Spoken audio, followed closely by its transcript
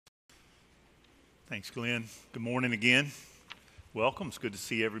Thanks, Glenn. Good morning again. Welcome. It's good to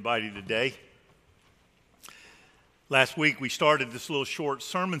see everybody today. Last week we started this little short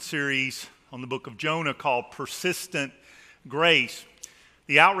sermon series on the book of Jonah called Persistent Grace.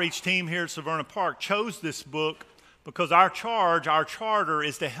 The outreach team here at Severna Park chose this book because our charter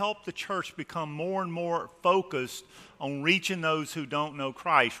is to help the church become more and more focused on reaching those who don't know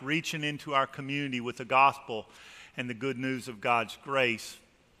Christ, reaching into our community with the gospel and the good news of God's grace.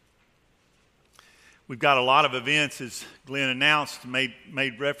 We've got a lot of events, as Glenn announced, made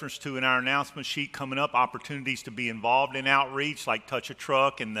reference to in our announcement sheet coming up, opportunities to be involved in outreach like Touch a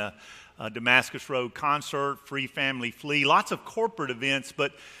Truck and the Damascus Road concert, Free Family Flee, lots of corporate events.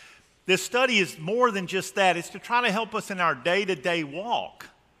 But this study is more than just that. It's to try to help us in our day-to-day walk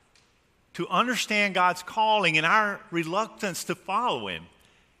to understand God's calling and our reluctance to follow Him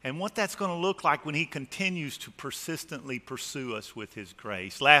and what that's going to look like when He continues to persistently pursue us with His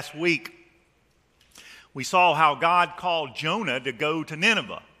grace. Last week, we saw how God called Jonah to go to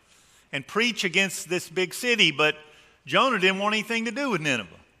Nineveh and preach against this big city, but Jonah didn't want anything to do with Nineveh.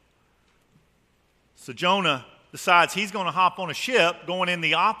 So Jonah decides he's going to hop on a ship going in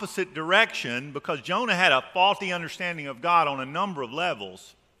the opposite direction because Jonah had a faulty understanding of God on a number of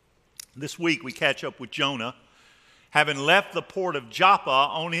levels. This week we catch up with Jonah, having left the port of Joppa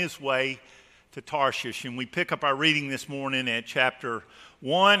on his way to Tarshish. And we pick up our reading this morning at chapter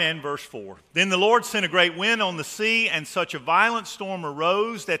 1 and verse 4. Then the Lord sent a great wind on the sea, and such a violent storm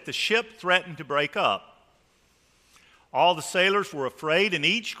arose that the ship threatened to break up. All the sailors were afraid, and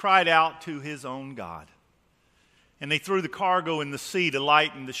each cried out to his own God. And they threw the cargo in the sea to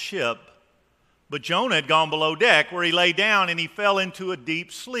lighten the ship. But Jonah had gone below deck, where he lay down, and he fell into a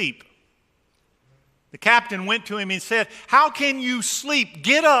deep sleep. The captain went to him and said, "How can you sleep?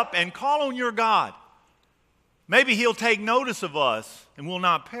 Get up and call on your God. Maybe He'll take notice of us and we'll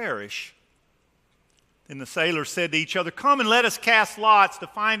not perish." Then the sailors said to each other, "Come and let us cast lots to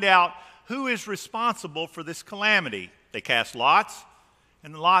find out who is responsible for this calamity." They cast lots,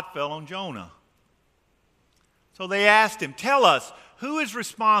 and the lot fell on Jonah. So they asked him, "Tell us, who is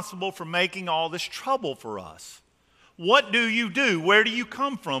responsible for making all this trouble for us? What do you do? Where do you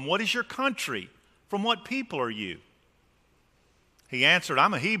come from? What is your country? From what people are you?" He answered,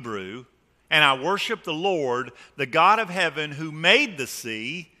 "I'm a Hebrew, and I worship the Lord, the God of heaven, who made the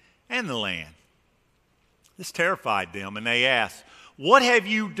sea and the land." This terrified them, and they asked, "What have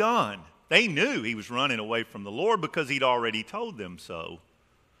you done?" They knew he was running away from the Lord because he'd already told them so.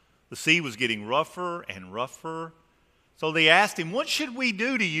 The sea was getting rougher and rougher. So they asked him, "What should we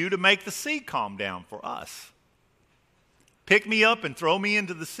do to you to make the sea calm down for us?" "Pick me up and throw me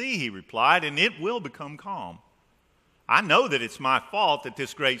into the sea," he replied, "and it will become calm. I know that it's my fault that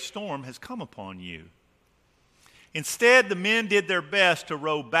this great storm has come upon you." Instead, the men did their best to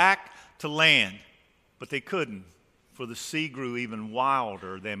row back to land, but they couldn't, for the sea grew even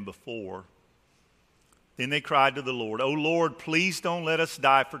wilder than before. Then they cried to the Lord, "O Lord, please don't let us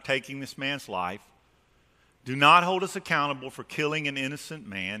die for taking this man's life. Do not hold us accountable for killing an innocent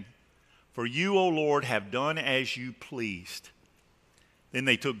man, for you, O Lord, have done as you pleased." Then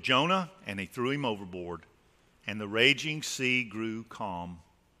they took Jonah and they threw him overboard, and the raging sea grew calm.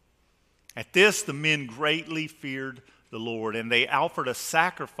 At this, the men greatly feared the Lord, and they offered a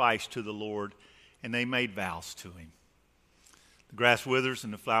sacrifice to the Lord, and they made vows to Him. The grass withers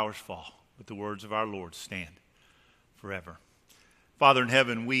and the flowers fall, but the words of our Lord stand forever. Father in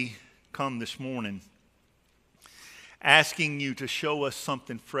heaven, we come this morning asking you to show us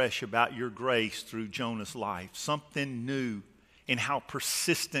something fresh about your grace through Jonah's life, something new in how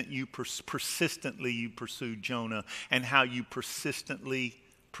persistently you pursued Jonah and how you persistently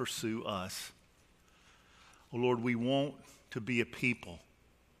pursue us. Oh Lord, we want to be a people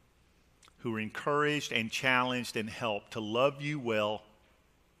who are encouraged and challenged and helped to love you well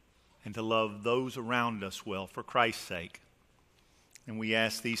and to love those around us well for Christ's sake. And we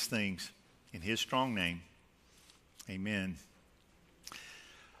ask these things in His strong name. Amen.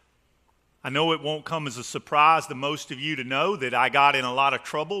 I know it won't come as a surprise to most of you to know that I got in a lot of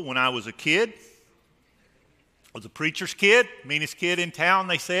trouble when I was a kid. I was a preacher's kid, meanest kid in town,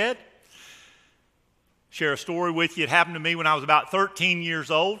 they said. Share a story with you. It happened to me when I was about 13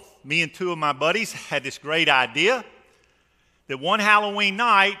 years old. Me and two of my buddies had this great idea that one Halloween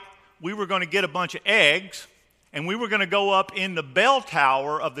night we were going to get a bunch of eggs and we were going to go up in the bell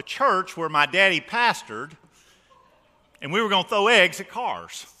tower of the church where my daddy pastored, and we were going to throw eggs at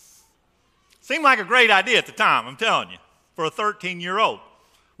cars. Seemed like a great idea at the time, I'm telling you, for a 13-year-old.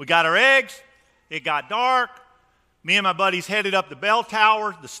 We got our eggs. It got dark. Me and my buddies headed up the bell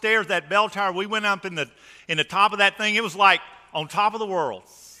tower, the stairs of that bell tower. We went up in the top of that thing. It was like on top of the world.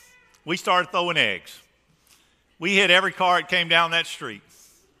 we started throwing eggs. We hit every car that came down that street.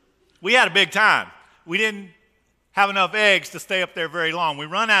 We had a big time. We didn't have enough eggs to stay up there very long. We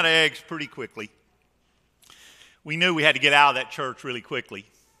run out of eggs pretty quickly. We knew we had to get out of that church really quickly.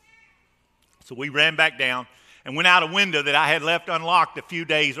 So we ran back down and went out a window that I had left unlocked a few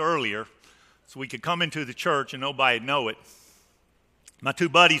days earlier so we could come into the church and nobody'd know it. My two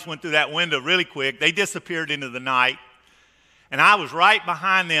buddies went through that window really quick. They disappeared into the night. And I was right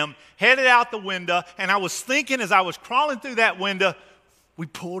behind them, headed out the window, and I was thinking as I was crawling through that window, we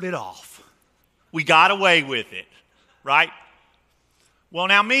pulled it off. We got away with it, right? Well,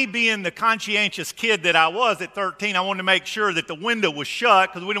 now me being the conscientious kid that I was at 13, I wanted to make sure that the window was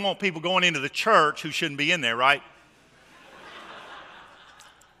shut because we didn't want people going into the church who shouldn't be in there, right?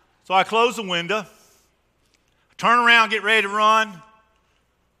 So I closed the window, turn around, get ready to run.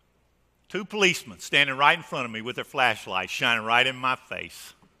 Two policemen standing right in front of me with their flashlights shining right in my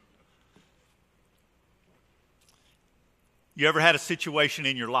face. You ever had a situation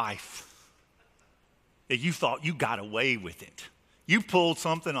in your life that you thought you got away with it? You pulled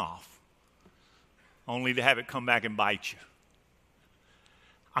something off, only to have it come back and bite you.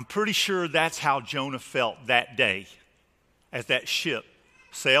 I'm pretty sure that's how Jonah felt that day as that ship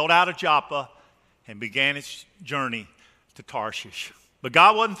sailed out of Joppa and began its journey to Tarshish. But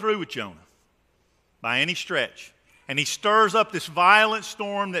God wasn't through with Jonah by any stretch. And he stirs up this violent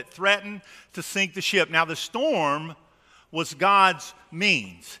storm that threatened to sink the ship. Now, the storm was God's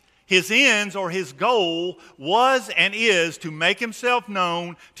means. His ends or his goal was and is to make himself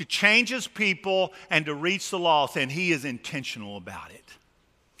known, to change his people, and to reach the lost. And he is intentional about it.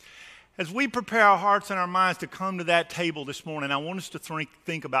 As we prepare our hearts and our minds to come to that table this morning, I want us to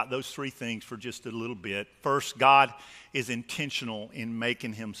think about those three things for just a little bit. First, God is intentional in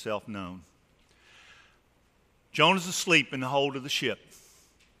making himself known. Jonah's asleep in the hold of the ship.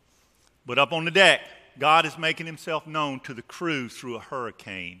 But up on the deck, God is making himself known to the crew through a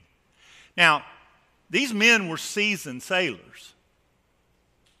hurricane. Now, these men were seasoned sailors.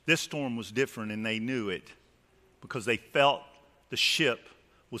 This storm was different, and they knew it because they felt the ship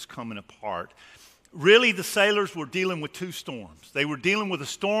was coming apart. Really, the sailors were dealing with two storms. They were dealing with a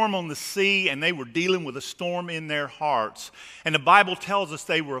storm on the sea, and they were dealing with a storm in their hearts. And the Bible tells us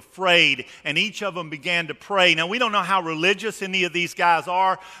they were afraid, and each of them began to pray. Now, we don't know how religious any of these guys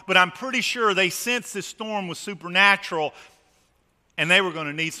are, but I'm pretty sure they sensed this storm was supernatural, and they were going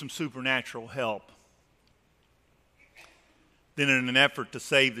to need some supernatural help. Then in an effort to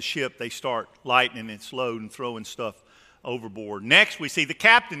save the ship, they start lightening its load and throwing stuff overboard. Next, we see the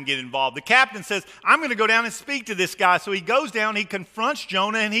captain get involved. The captain says, I'm going to go down and speak to this guy. So he goes down, he confronts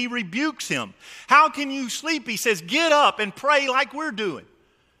Jonah, and he rebukes him. How can you sleep? He says, get up and pray like we're doing.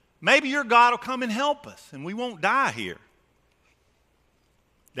 Maybe your God will come and help us, and we won't die here.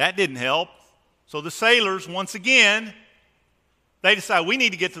 That didn't help. So the sailors, once again, they decide we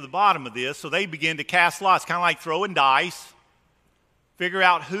need to get to the bottom of this. So they begin to cast lots, kind of like throwing dice, figure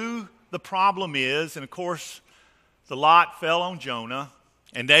out who the problem is. And of course, the lot fell on Jonah,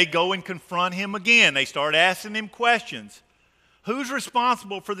 and they go and confront him again. They start asking him questions. Who's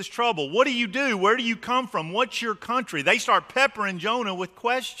responsible for this trouble? What do you do? Where do you come from? What's your country? They start peppering Jonah with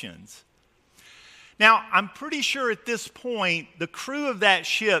questions. Now, I'm pretty sure at this point, the crew of that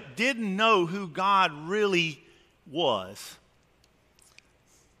ship didn't know who God really was.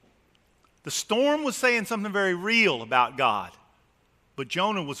 The storm was saying something very real about God, but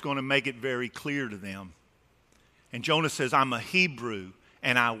Jonah was going to make it very clear to them. And Jonah says, I'm a Hebrew,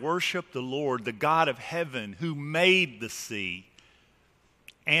 and I worship the Lord, the God of heaven, who made the sea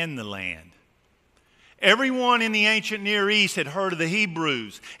and the land. Everyone in the ancient Near East had heard of the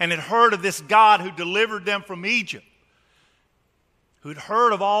Hebrews and had heard of this God who delivered them from Egypt, who'd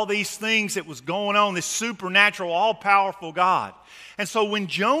heard of all these things that was going on, this supernatural, all-powerful God. And so when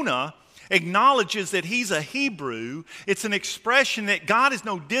Jonah acknowledges that he's a Hebrew, it's an expression that God is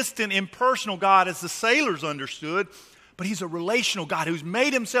no distant, impersonal God as the sailors understood, but he's a relational God who's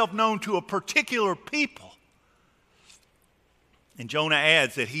made himself known to a particular people. And Jonah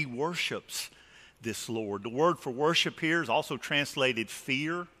adds that he worships this Lord. The word for worship here is also translated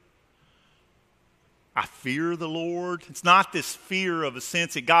fear. I fear the Lord. It's not this fear of a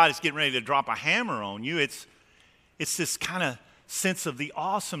sense that God is getting ready to drop a hammer on you. It's this kind of sense of the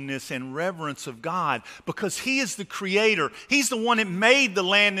awesomeness and reverence of God because he is the creator. He's the one that made the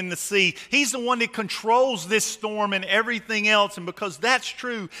land and the sea. He's the one that controls this storm and everything else. And because that's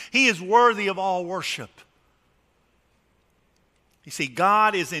true, he is worthy of all worship. You see,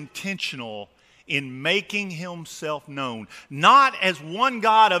 God is intentional in making himself known, not as one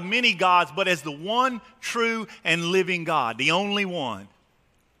God of many gods, but as the one true and living God, the only one.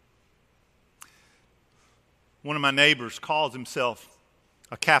 One of my neighbors calls himself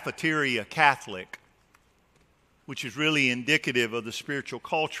a cafeteria Catholic, which is really indicative of the spiritual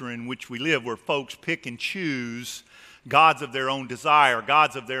culture in which we live, where folks pick and choose gods of their own desire,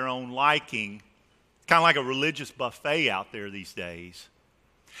 gods of their own liking. Kind of like a religious buffet out there these days.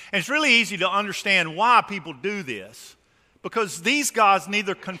 And it's really easy to understand why people do this, because these gods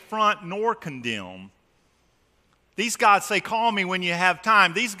neither confront nor condemn. These gods say, call me when you have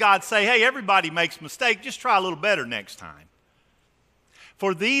time. These gods say, hey, everybody makes mistakes. Just try a little better next time.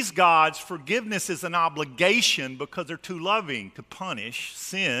 For these gods, forgiveness is an obligation because they're too loving to punish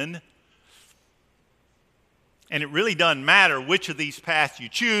sin. And it really doesn't matter which of these paths you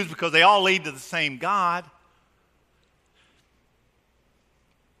choose because they all lead to the same God.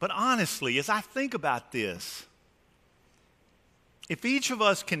 But honestly, as I think about this, if each of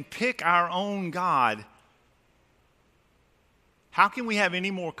us can pick our own God, how can we have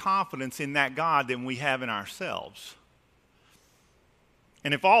any more confidence in that God than we have in ourselves?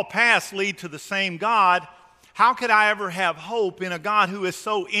 And if all paths lead to the same God, how could I ever have hope in a God who is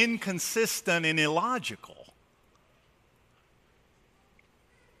so inconsistent and illogical?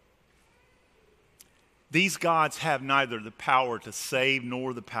 These gods have neither the power to save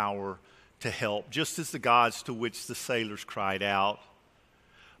nor the power to help, just as the gods to which the sailors cried out.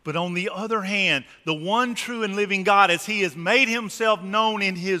 But on the other hand, the one true and living God, as he has made himself known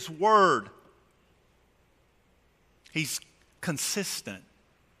in his word, he's consistent,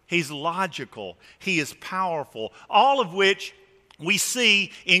 he's logical, he is powerful, all of which we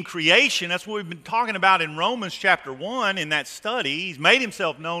see in creation. That's what we've been talking about in Romans chapter 1 in that study. He's made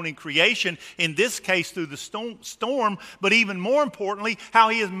himself known in creation, in this case through the storm, but even more importantly, how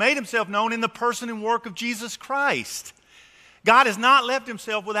he has made himself known in the person and work of Jesus Christ. God has not left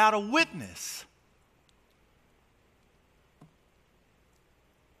himself without a witness.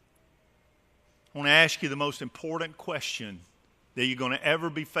 I want to ask you the most important question that you're going to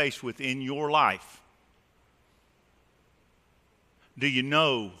ever be faced with in your life. Do you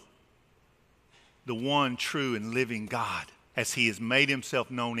know the one true and living God as he has made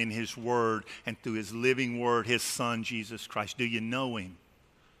himself known in his word and through his living word, his son, Jesus Christ? Do you know him?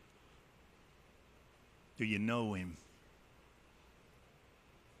 Do you know him?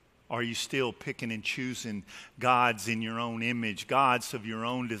 Are you still picking and choosing gods in your own image, gods of your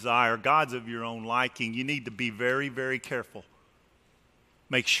own desire, gods of your own liking? You need to be very, very careful.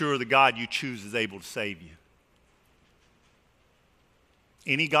 Make sure the God you choose is able to save you.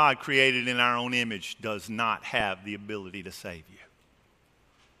 Any God created in our own image does not have the ability to save you.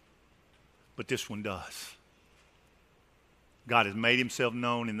 But this one does. God has made himself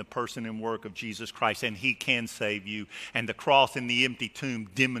known in the person and work of Jesus Christ, and he can save you. And the cross and the empty tomb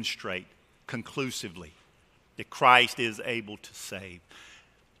demonstrate conclusively that Christ is able to save.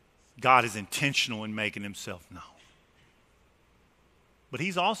 God is intentional in making himself known. But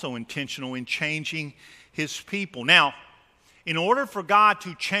he's also intentional in changing his people. Now, in order for God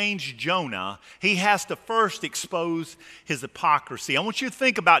to change Jonah, he has to first expose his hypocrisy. I want you to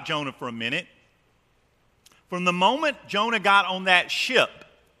think about Jonah for a minute. From the moment Jonah got on that ship,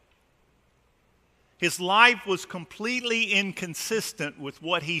 his life was completely inconsistent with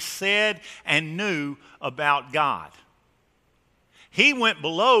what he said and knew about God. He went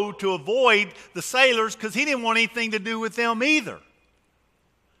below to avoid the sailors because he didn't want anything to do with them either.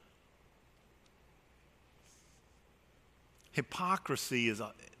 Hypocrisy it's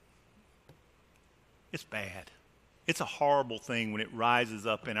bad. It's a horrible thing when it rises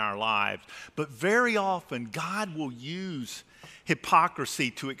up in our lives. But very often, God will use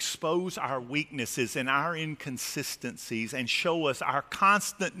hypocrisy to expose our weaknesses and our inconsistencies and show us our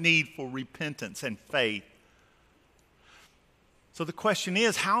constant need for repentance and faith. So the question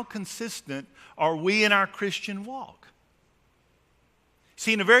is, how consistent are we in our Christian walk?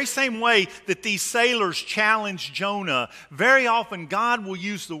 See, in the very same way that these sailors challenged Jonah, very often God will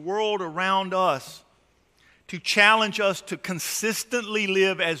use the world around us to challenge us to consistently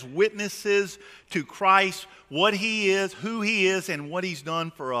live as witnesses to Christ, what he is, who he is, and what he's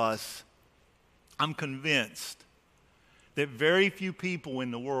done for us. I'm convinced that very few people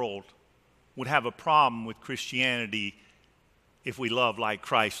in the world would have a problem with Christianity if we love like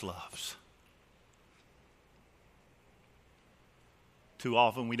Christ loves. Too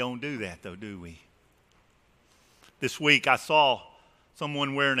often we don't do that, though, do we? This week I saw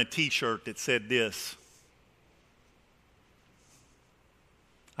someone wearing a t-shirt that said this: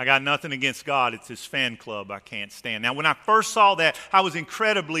 I got nothing against God, it's his fan club I can't stand. Now, when I first saw that, I was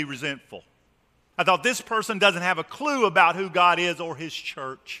incredibly resentful. I thought, this person doesn't have a clue about who God is or his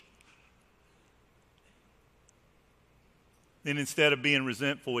church. Then instead of being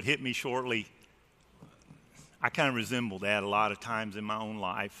resentful, it hit me shortly. I kind of resemble that a lot of times in my own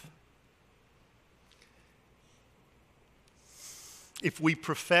life. If we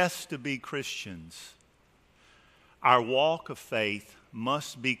profess to be Christians, our walk of faith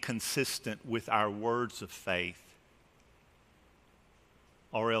must be consistent with our words of faith,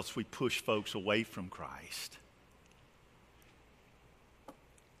 or else we push folks away from Christ.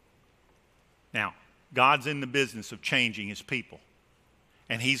 Now, God's in the business of changing his people,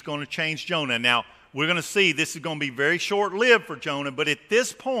 and he's going to change Jonah. Now, we're going to see this is going to be very short-lived for Jonah, but at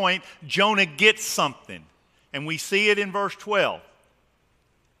this point, Jonah gets something, and we see it in verse 12.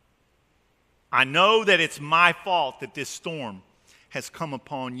 I know that it's my fault that this storm has come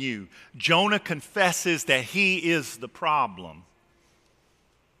upon you. Jonah confesses that he is the problem.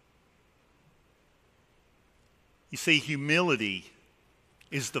 You see, humility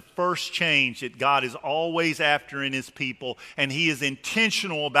is the first change that God is always after in his people, and he is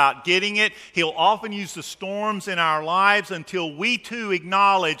intentional about getting it. He'll often use the storms in our lives until we too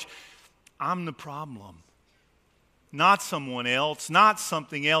acknowledge, I'm the problem. Not someone else, not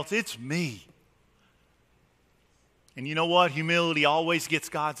something else, it's me. And you know what? Humility always gets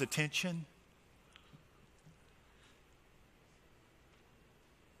God's attention.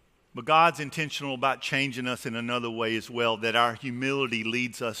 But God's intentional about changing us in another way as well, that our humility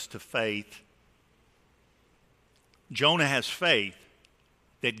leads us to faith. Jonah has faith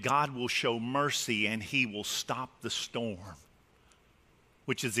that God will show mercy and he will stop the storm,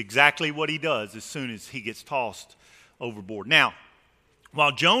 which is exactly what he does as soon as he gets tossed overboard. Now,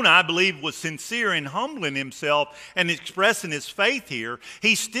 while Jonah, I believe, was sincere in humbling himself and expressing his faith here,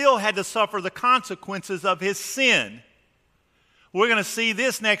 he still had to suffer the consequences of his sin. We're going to see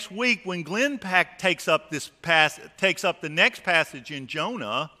this next week when Glenn Pack takes up the next passage in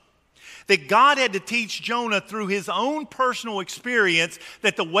Jonah, that God had to teach Jonah through his own personal experience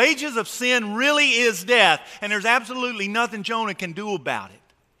that the wages of sin really is death, and there's absolutely nothing Jonah can do about it.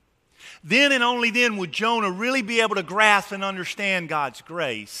 Then and only then would Jonah really be able to grasp and understand God's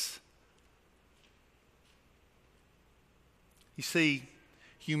grace. You see,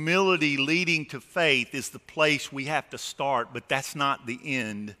 humility leading to faith is the place we have to start, but that's not the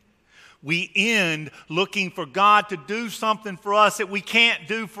end. We end looking for God to do something for us that we can't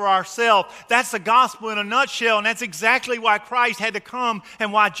do for ourselves. That's the gospel in a nutshell, and that's exactly why Christ had to come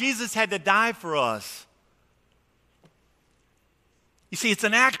and why Jesus had to die for us. You see, it's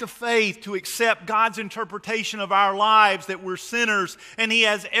an act of faith to accept God's interpretation of our lives, that we're sinners and he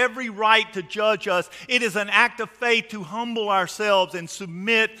has every right to judge us. It is an act of faith to humble ourselves and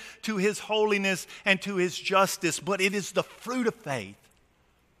submit to his holiness and to his justice. But it is the fruit of faith.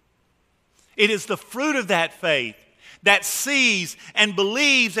 It is the fruit of that faith that sees and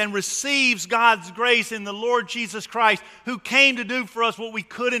believes and receives God's grace in the Lord Jesus Christ, who came to do for us what we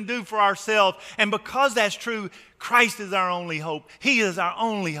couldn't do for ourselves. And because that's true, Christ is our only hope. He is our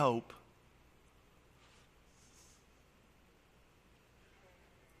only hope.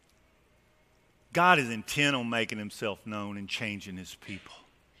 God is intent on making himself known and changing his people.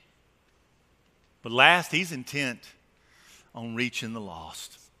 But last, he's intent on reaching the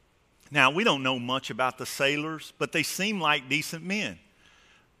lost. Now, we don't know much about the sailors, but they seem like decent men.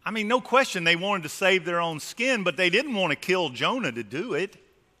 I mean, no question they wanted to save their own skin, but they didn't want to kill Jonah to do it.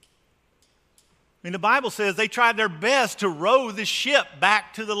 I mean, the Bible says they tried their best to row the ship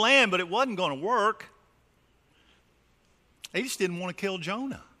back to the land, but it wasn't going to work. They just didn't want to kill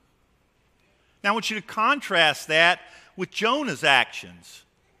Jonah. Now, I want you to contrast that with Jonah's actions.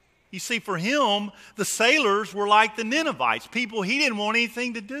 You see, for him, the sailors were like the Ninevites, people he didn't want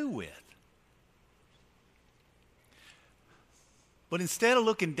anything to do with. But instead of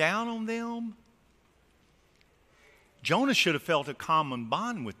looking down on them, Jonah should have felt a common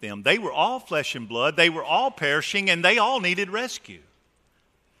bond with them. They were all flesh and blood. They were all perishing, and they all needed rescue.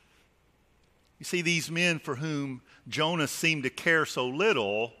 You see, these men for whom Jonah seemed to care so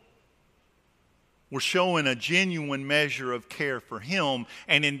little were showing a genuine measure of care for him,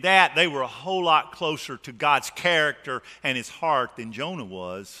 and in that they were a whole lot closer to God's character and his heart than Jonah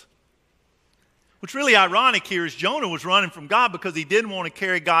was. What's really ironic here is Jonah was running from God because he didn't want to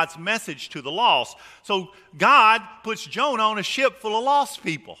carry God's message to the lost. So God puts Jonah on a ship full of lost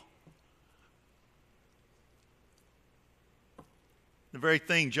people. The very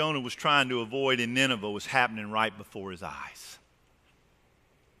thing Jonah was trying to avoid in Nineveh was happening right before his eyes.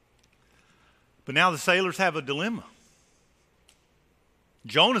 But now the sailors have a dilemma.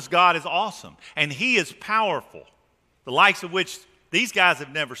 Jonah's God is awesome, and he is powerful, the likes of which these guys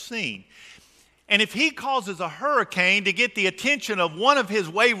have never seen. And if he causes a hurricane to get the attention of one of his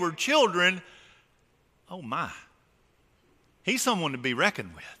wayward children, oh my, he's someone to be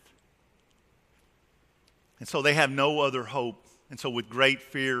reckoned with. And so they have no other hope. And so with great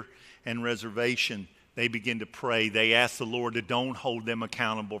fear and reservation, they begin to pray. They ask the Lord to don't hold them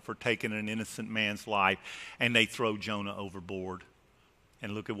accountable for taking an innocent man's life. And they throw Jonah overboard.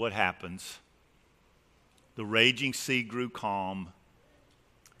 And look at what happens. The raging sea grew calm.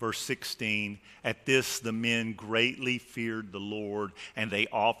 Verse 16, at this the men greatly feared the Lord, and they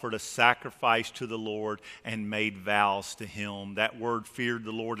offered a sacrifice to the Lord and made vows to him. That word feared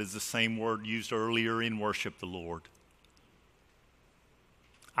the Lord is the same word used earlier in worship the Lord.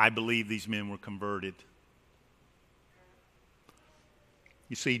 I believe these men were converted.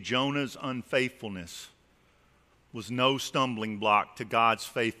 You see, Jonah's unfaithfulness was no stumbling block to God's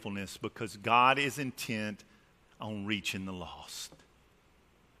faithfulness because God is intent on reaching the lost.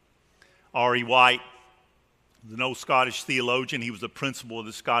 R.E. White, an old Scottish theologian, he was the principal of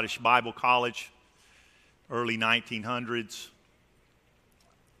the Scottish Bible College, early 1900s.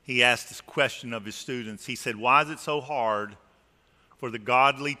 He asked this question of his students. He said, why is it so hard for the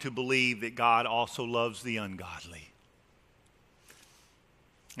godly to believe that God also loves the ungodly?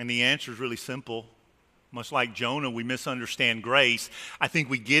 And the answer is really simple. Much like Jonah, we misunderstand grace. I think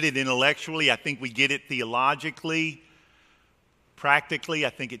we get it intellectually. I think we get it theologically. Practically,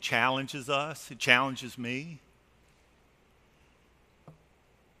 I think it challenges us. It challenges me.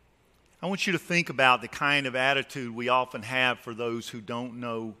 I want you to think about the kind of attitude we often have for those who don't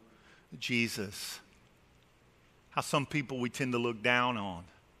know Jesus. How some people we tend to look down on.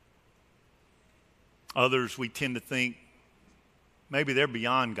 Others we tend to think maybe they're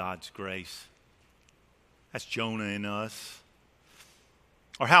beyond God's grace. That's Jonah in us.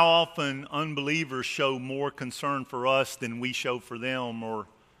 Or how often unbelievers show more concern for us than we show for them, or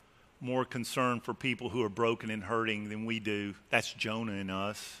more concern for people who are broken and hurting than we do. That's Jonah in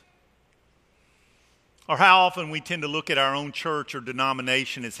us. Or how often we tend to look at our own church or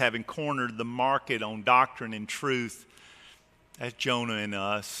denomination as having cornered the market on doctrine and truth. That's Jonah in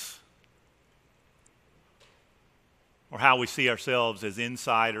us. Or how we see ourselves as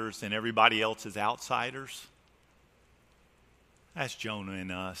insiders and everybody else as outsiders. That's Jonah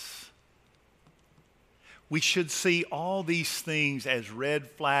in us. We should see all these things as red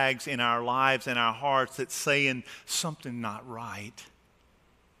flags in our lives and our hearts that's saying something not right.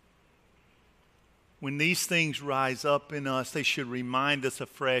 When these things rise up in us, they should remind us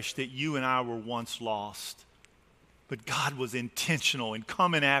afresh that you and I were once lost. But God was intentional in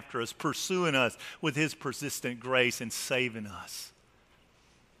coming after us, pursuing us with his persistent grace and saving us.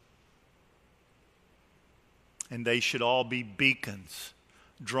 And they should all be beacons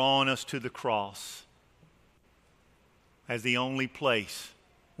drawing us to the cross as the only place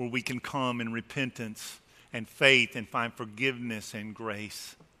where we can come in repentance and faith and find forgiveness and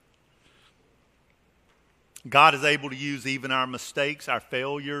grace. God is able to use even our mistakes, our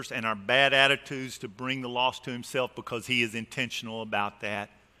failures, and our bad attitudes to bring the lost to himself because he is intentional about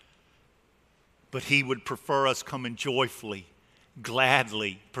that. But he would prefer us coming joyfully,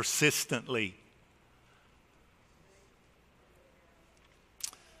 gladly, persistently.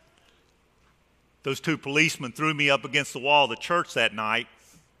 Those two policemen threw me up against the wall of the church that night.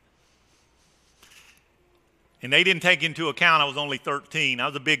 And they didn't take into account I was only 13. I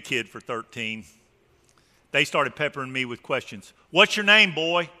was a big kid for 13. They started peppering me with questions. What's your name,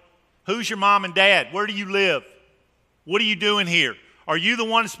 boy? Who's your mom and dad? Where do you live? What are you doing here? Are you the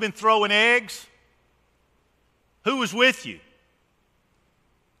one that's been throwing eggs? Who was with you?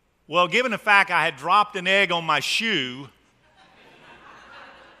 Well, given the fact I had dropped an egg on my shoe,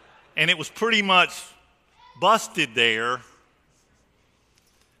 and it was pretty much busted there,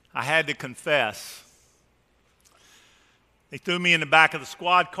 I had to confess. They threw me in the back of the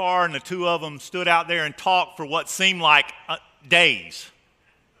squad car, and the two of them stood out there and talked for what seemed like days.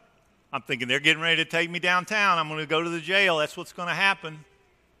 I'm thinking they're getting ready to take me downtown. I'm going to go to the jail. That's what's going to happen.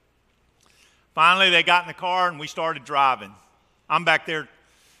 Finally, they got in the car, and we started driving. I'm back there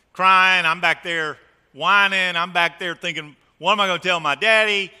crying. I'm back there whining. I'm back there thinking, what am I going to tell my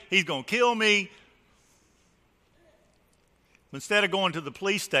daddy? He's going to kill me. Instead of going to the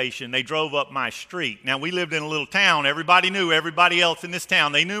police station, they drove up my street. Now, we lived in a little town. Everybody knew everybody else in this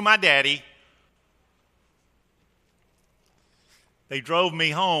town. They knew my daddy. They drove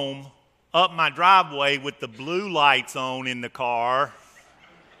me home up my driveway with the blue lights on in the car.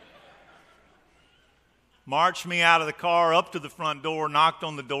 Marched me out of the car up to the front door, knocked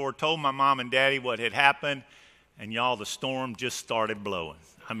on the door, told my mom and daddy what had happened. And y'all, the storm just started blowing.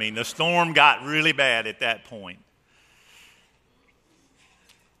 I mean, the storm got really bad at that point.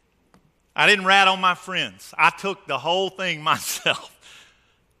 I didn't rat on my friends. I took the whole thing myself.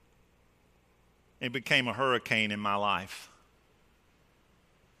 It became a hurricane in my life.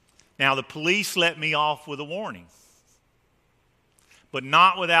 Now, the police let me off with a warning, but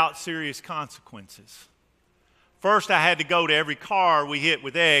not without serious consequences. First, I had to go to every car we hit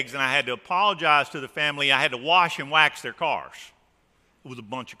with eggs, and I had to apologize to the family. I had to wash and wax their cars. It was a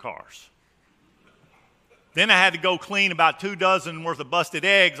bunch of cars. Then I had to go clean about 2 dozen worth of busted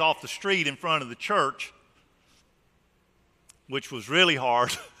eggs off the street in front of the church, which was really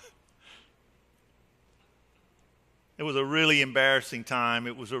hard. It was a really embarrassing time.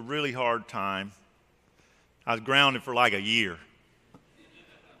 It was a really hard time. I was grounded for like a year.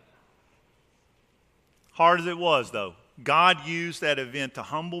 Hard as it was, though, God used that event to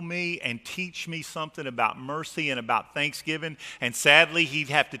humble me and teach me something about mercy and about thanksgiving. And sadly, he'd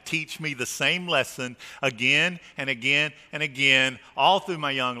have to teach me the same lesson again and again and again all through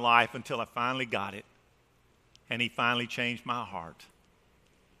my young life until I finally got it. And he finally changed my heart.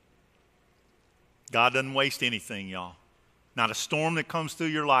 God doesn't waste anything, y'all. Not a storm that comes through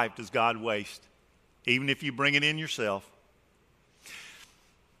your life does God waste, even if you bring it in yourself.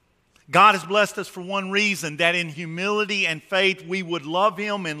 God has blessed us for one reason, that in humility and faith we would love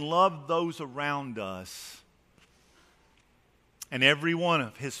him and love those around us. And every one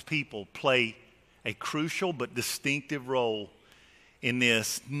of his people play a crucial but distinctive role in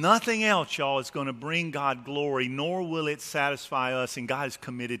this. Nothing else, y'all, is going to bring God glory, nor will it satisfy us. And God is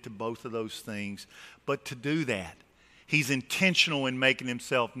committed to both of those things. But to do that, he's intentional in making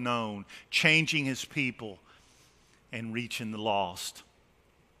himself known, changing his people, and reaching the lost.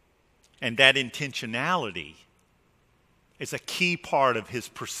 And that intentionality is a key part of his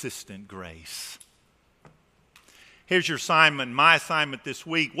persistent grace. Here's your assignment, my assignment this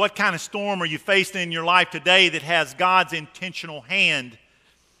week. What kind of storm are you facing in your life today that has God's intentional hand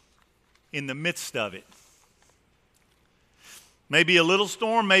in the midst of it? Maybe a little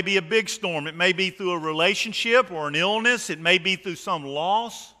storm, maybe a big storm. It may be through a relationship or an illness. It may be through some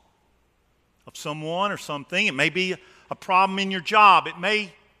loss of someone or something. It may be a problem in your job. It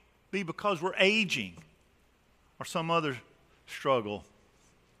may be because we're aging or some other struggle.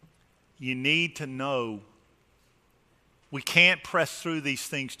 You need to know we can't press through these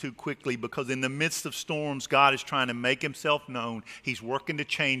things too quickly, because in the midst of storms, God is trying to make himself known. He's working to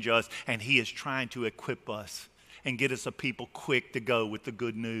change us, and he is trying to equip us and get us a people quick to go with the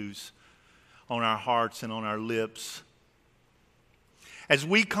good news on our hearts and on our lips. As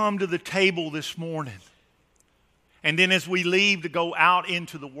we come to the table this morning, and then as we leave to go out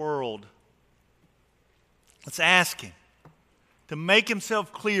into the world, let's ask him to make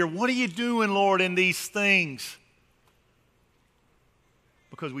himself clear. What are you doing, Lord, in these things?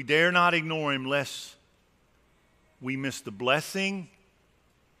 Because we dare not ignore him lest we miss the blessing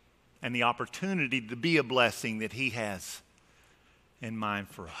and the opportunity to be a blessing that he has in mind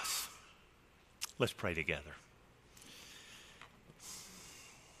for us. Let's pray together.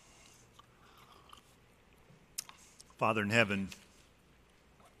 Father in heaven,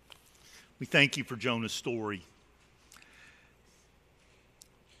 we thank you for Jonah's story.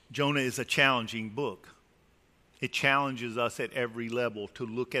 Jonah is a challenging book. It challenges us at every level to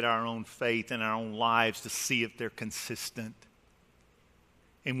look at our own faith and our own lives to see if they're consistent.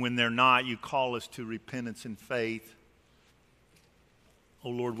 And when they're not, you call us to repentance and faith. Oh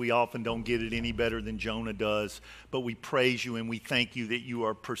Lord, we often don't get it any better than Jonah does, but we praise you and we thank you that you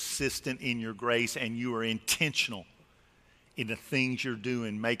are persistent in your grace and you are intentional in the things you're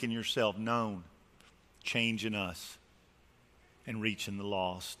doing, making yourself known, changing us, and reaching the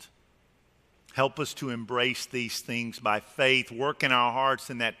lost. Help us to embrace these things by faith. Work in our hearts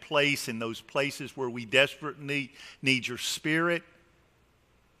in that place, in those places where we desperately need your Spirit,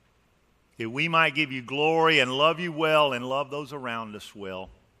 that we might give you glory and love you well and love those around us well.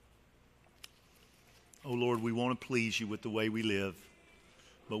 Oh Lord, we want to please you with the way we live,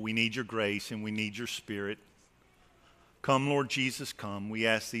 but we need your grace and we need your Spirit. Come, Lord Jesus, come. We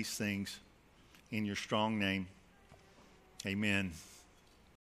ask these things in your strong name. Amen.